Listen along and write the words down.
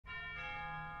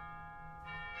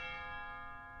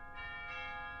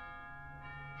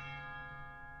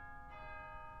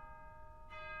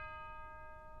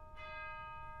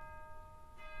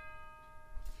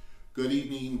Good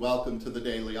evening, welcome to the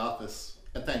Daily Office,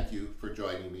 and thank you for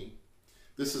joining me.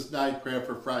 This is Night Prayer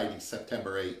for Friday,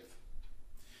 September 8th.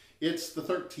 It's the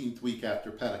 13th week after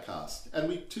Pentecost, and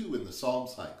week 2 in the Psalm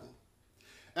cycle.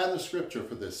 And the scripture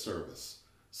for this service,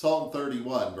 Psalm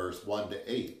 31, verse 1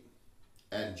 to 8,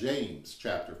 and James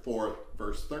chapter 4,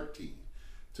 verse 13,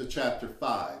 to chapter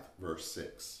 5, verse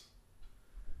 6.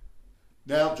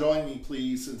 Now join me,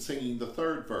 please, in singing the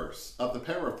third verse of the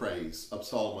paraphrase of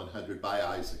Psalm 100 by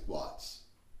Isaac Watts.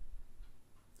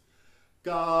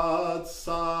 God's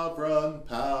sovereign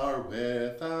power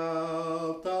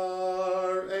without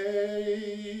our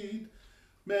aid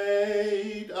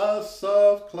made us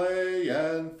of clay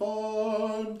and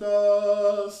formed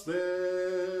us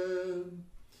then.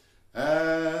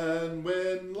 And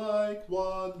when like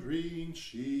wandering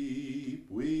sheep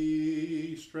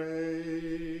we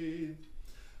strayed,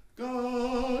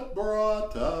 God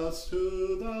brought us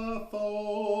to the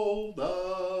fold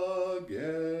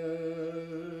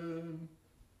again.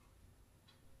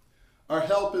 Our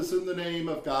help is in the name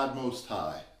of God Most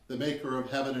High, the maker of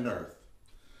heaven and earth.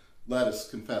 Let us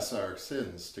confess our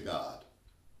sins to God.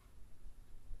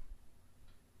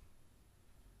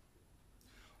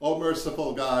 O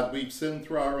merciful God, we've sinned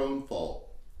through our own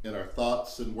fault, in our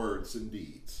thoughts and words and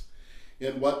deeds,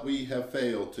 in what we have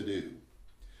failed to do.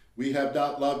 We have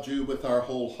not loved you with our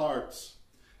whole hearts.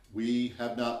 We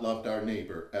have not loved our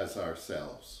neighbor as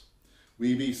ourselves.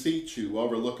 We beseech you,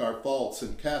 overlook our faults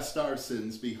and cast our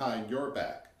sins behind your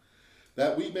back,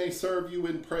 that we may serve you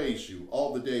and praise you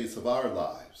all the days of our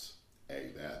lives.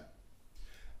 Amen.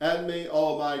 And may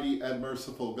Almighty and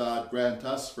merciful God grant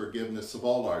us forgiveness of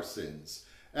all our sins,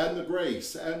 and the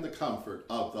grace and the comfort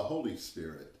of the Holy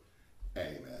Spirit.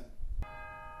 Amen.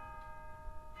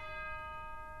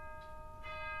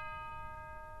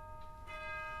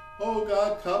 O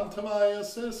God, come to my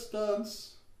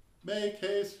assistance. Make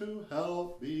haste to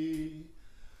help me.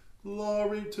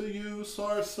 Glory to you,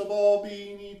 source of all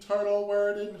being, eternal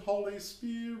Word and Holy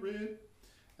Spirit,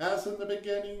 as in the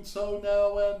beginning, so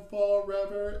now and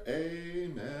forever.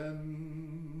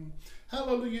 Amen.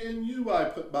 Hallelujah, in you I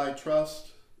put my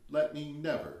trust. Let me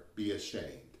never be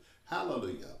ashamed.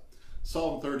 Hallelujah.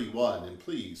 Psalm 31, and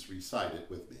please recite it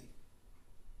with me.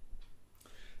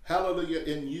 Hallelujah,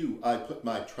 in you I put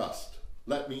my trust.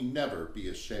 Let me never be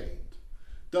ashamed.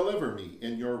 Deliver me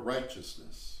in your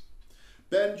righteousness.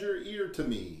 Bend your ear to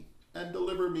me and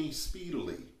deliver me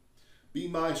speedily. Be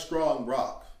my strong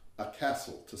rock, a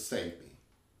castle to save me.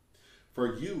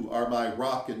 For you are my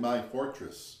rock and my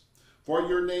fortress. For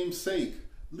your name's sake,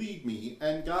 lead me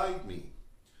and guide me.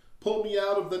 Pull me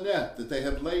out of the net that they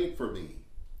have laid for me,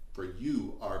 for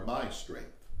you are my strength.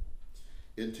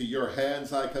 Into your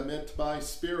hands I commit my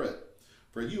spirit,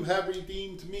 for you have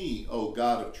redeemed me, O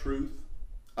God of truth.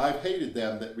 I've hated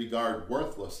them that regard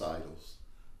worthless idols,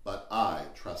 but I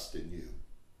trust in you.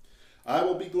 I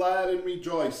will be glad and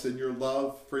rejoice in your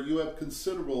love, for you have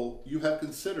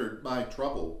considered my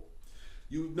trouble.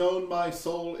 You've known my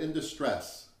soul in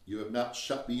distress. You have not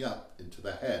shut me up into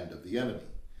the hand of the enemy.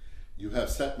 You have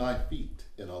set my feet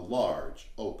in a large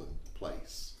open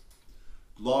place.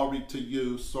 Glory to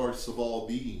you, source of all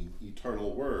being,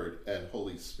 eternal Word and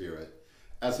Holy Spirit,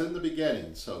 as in the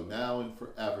beginning, so now and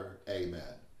forever.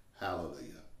 Amen.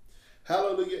 Hallelujah.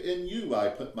 Hallelujah, in you I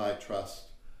put my trust.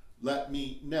 Let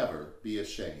me never be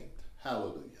ashamed.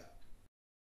 Hallelujah.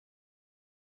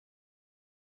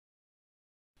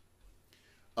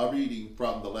 A reading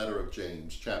from the letter of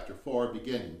James, chapter 4,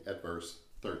 beginning at verse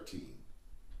 13.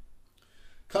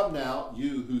 Come now,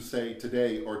 you who say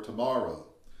today or tomorrow,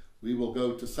 we will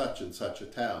go to such and such a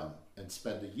town and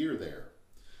spend a year there,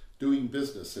 doing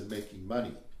business and making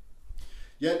money.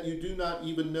 Yet you do not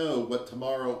even know what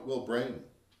tomorrow will bring.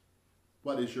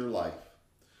 What is your life?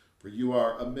 For you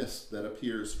are a mist that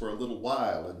appears for a little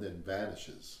while and then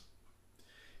vanishes.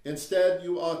 Instead,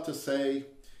 you ought to say,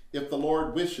 if the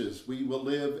Lord wishes, we will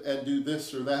live and do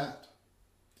this or that.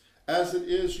 As it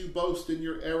is, you boast in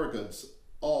your arrogance.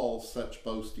 All such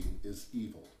boasting is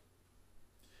evil.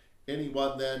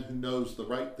 Anyone then who knows the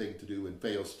right thing to do and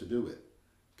fails to do it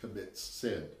commits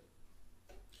sin.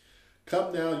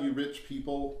 Come now, you rich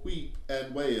people, weep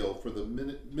and wail for the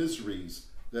miseries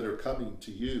that are coming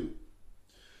to you.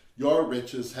 Your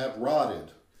riches have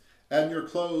rotted, and your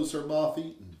clothes are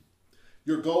moth-eaten.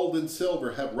 Your gold and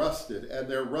silver have rusted, and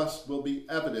their rust will be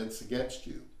evidence against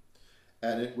you,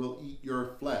 and it will eat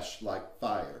your flesh like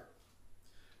fire.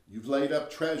 You've laid up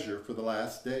treasure for the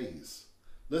last days.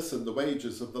 Listen, the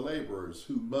wages of the laborers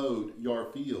who mowed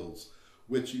your fields,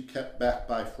 which you kept back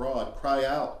by fraud, cry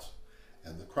out,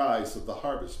 and the cries of the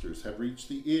harvesters have reached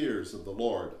the ears of the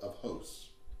Lord of hosts.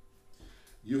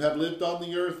 You have lived on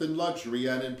the earth in luxury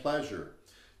and in pleasure.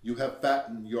 You have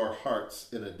fattened your hearts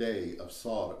in a day of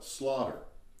slaughter.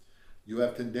 You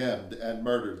have condemned and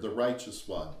murdered the righteous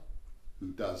one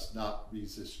who does not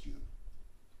resist you.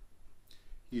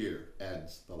 Here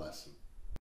ends the lesson.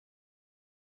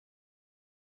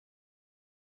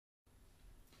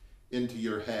 Into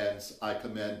your hands I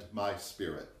commend my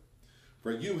spirit.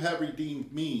 For you have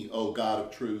redeemed me, O God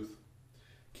of truth.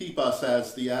 Keep us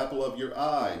as the apple of your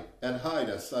eye, and hide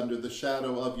us under the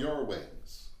shadow of your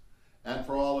wings, and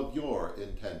for all of your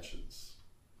intentions.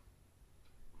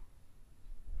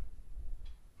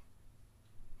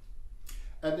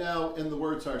 And now, in the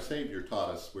words our Savior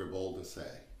taught us, we're bold to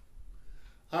say,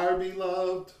 Our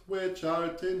beloved, which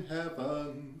art in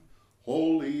heaven,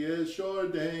 holy is your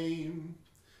name.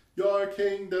 Your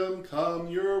kingdom come,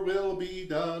 your will be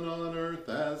done on earth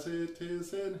as it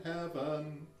is in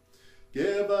heaven.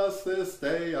 Give us this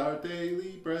day our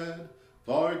daily bread.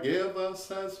 Forgive us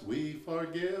as we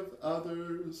forgive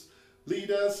others.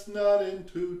 Lead us not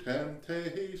into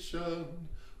temptation,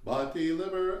 but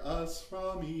deliver us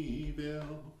from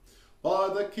evil. For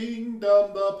the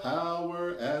kingdom, the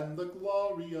power, and the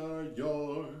glory are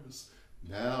yours,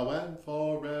 now and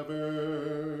forever.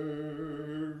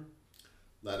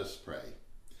 Let us pray.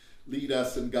 Lead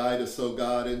us and guide us, O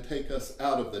God, and take us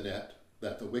out of the net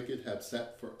that the wicked have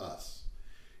set for us.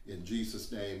 In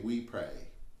Jesus' name we pray.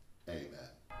 Amen.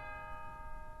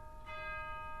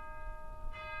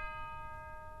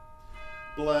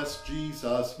 Bless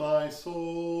Jesus, my soul,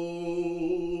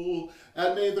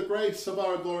 and may the grace of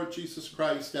our Lord Jesus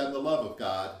Christ and the love of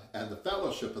God and the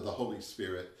fellowship of the Holy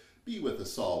Spirit be with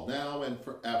us all now and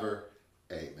forever.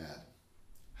 Amen.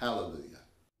 Hallelujah.